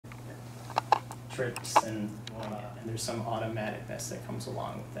trips and there's some automaticness that comes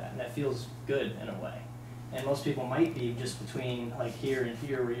along with that, and that feels good in a way. And most people might be just between like here and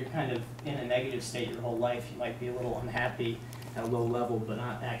here, where you're kind of in a negative state your whole life. You might be a little unhappy at a low level, but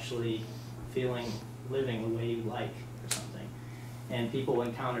not actually living the way you like or something. And people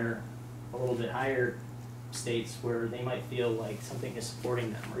encounter a little bit higher states where they might feel like something is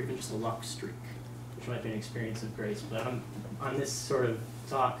supporting them, or even just a luck streak, which might be an experience of grace. But on this sort of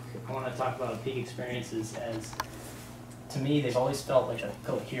talk, I want to talk about peak experiences as, to me, they've always felt like a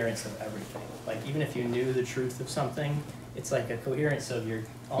coherence of everything. Like even if you knew the truth of something, it's like a coherence of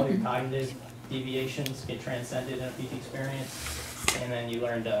all your cognitive deviations get transcended in a peak experience, and then you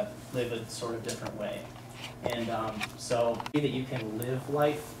learn to live a sort of different way. And so that you can live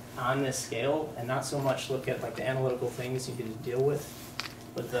life on this scale and not so much look at like the analytical things you can deal with,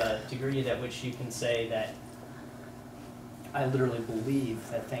 but the degree at which you can say that I literally believe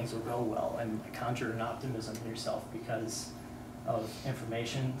that things will go well, and conjure an optimism in yourself because of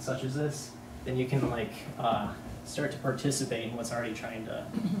information such as this, then you can like start to participate in what's already trying to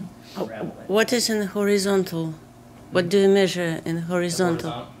unravel it. What is in the horizontal? What do you measure in the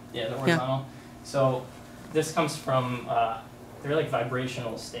horizontal? The horizontal. Yeah. So this comes from, they're like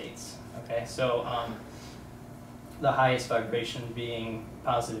vibrational states, okay? So the highest vibration being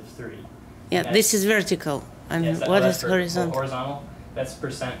 +3. Yeah, this is vertical. I mean, yes, what is horizontal? Horizontal, that's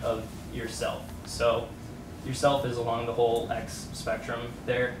percent of yourself. So yourself is along the whole X spectrum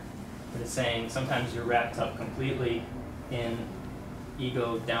there. But it's saying sometimes you're wrapped up completely in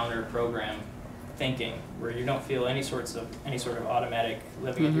ego downer program thinking, where you don't feel any sort of automatic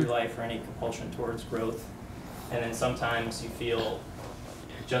living of your life or any compulsion towards growth. And then sometimes you feel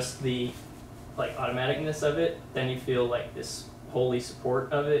just the like automaticness of it, then you feel like this holy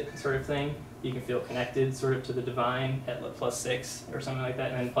support of it sort of thing. You can feel connected sort of to the divine at +6 or something like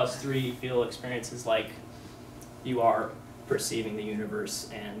that. And then +3, you feel experiences like you are perceiving the universe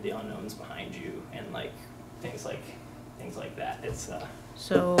and the unknowns behind you, and like things like that. It's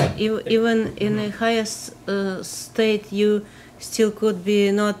so even in the highest state, you still could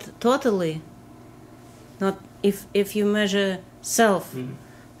be not totally, not if you measure self.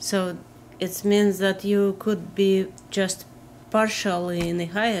 So it means that you could be just partially in the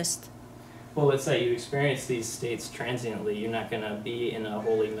highest. Well, let's say you experience these states transiently. You're not going to be in a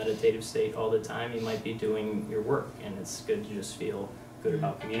wholly meditative state all the time. You might be doing your work, and it's good to just feel good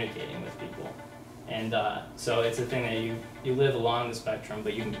about communicating with people. And so it's a thing that you live along the spectrum,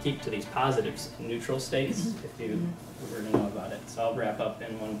 but you can keep to these positives and neutral states if you were to know about it. So I'll wrap up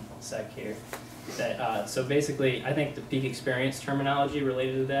in one sec here. So basically, I think the peak experience terminology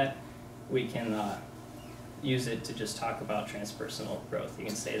related to that, we can use it to just talk about transpersonal growth. You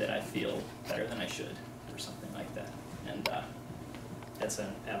can say that I feel better than I should, or something like that. And that's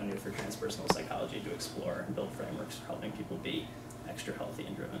an avenue for transpersonal psychology to explore and build frameworks for helping people be extra healthy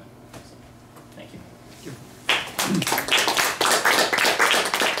and driven. So, thank you.